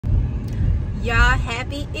Y'all,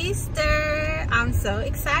 happy Easter. I'm so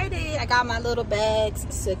excited. I got my little bags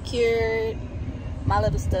secured, my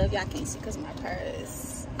little stuff. Y'all can't see because of my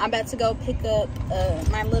purse. I'm about to go pick up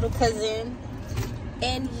my little cousin.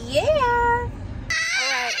 And yeah. All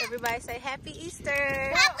right, everybody say happy Easter.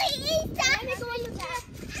 Happy Easter.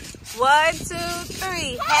 1, 2,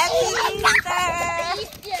 3. Happy Easter.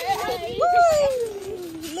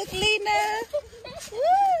 Woo. Look, Lena.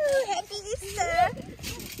 Woo. Happy Easter.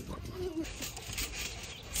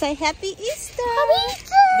 Say happy Easter. Happy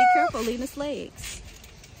Easter. Be careful, Lena's legs.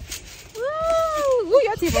 Woo. Woo,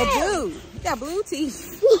 your teeth are blue. You got blue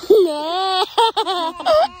teeth. No.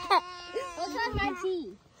 What's on my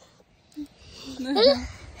teeth?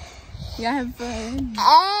 Y'all have fun.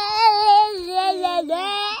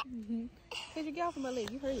 Where'd you get off of my leg?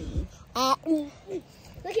 You hurt me.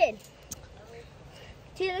 Look it.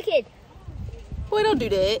 See, look it. Boy, don't do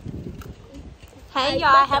that. Hey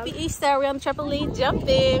y'all, happy Easter. We're on the trampoline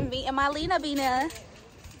jumping. Me and my Lena Bina.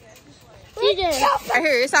 Right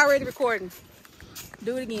here, it's already recording.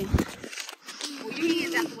 Do it again. Move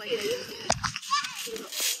your hands out the way.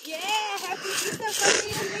 Yeah, happy Easter for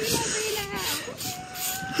me and Lena Bina.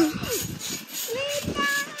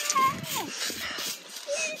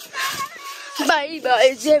 Bye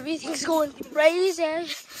bye. Everything's going crazy.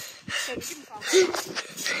 What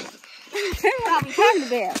are we talking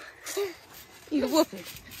about? You whooping.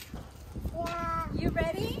 Yeah. You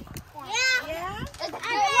ready? Yeah. Yeah?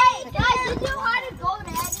 Wait, guys, you know how to go,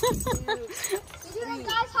 Dad? You know,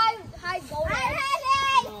 guys, how to go, Dad?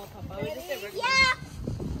 I'm ready. Yeah.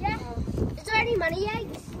 Yeah. Is there any money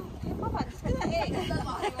eggs?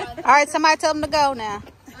 All right, somebody tell them to go now.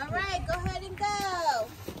 All right, go ahead and go.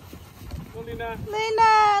 Go, Lena.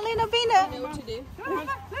 Lena Bina. You know what to do.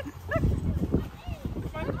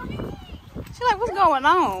 She's like, what's going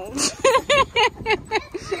on?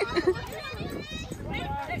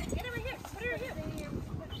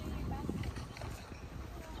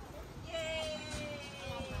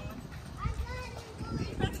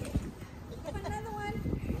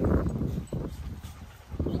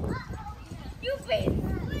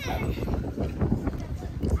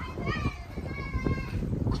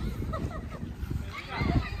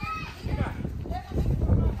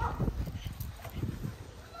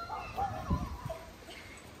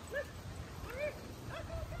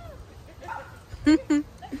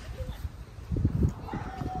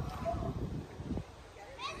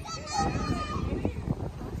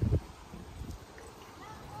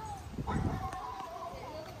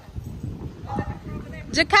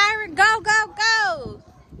 Jakira, go, go, go.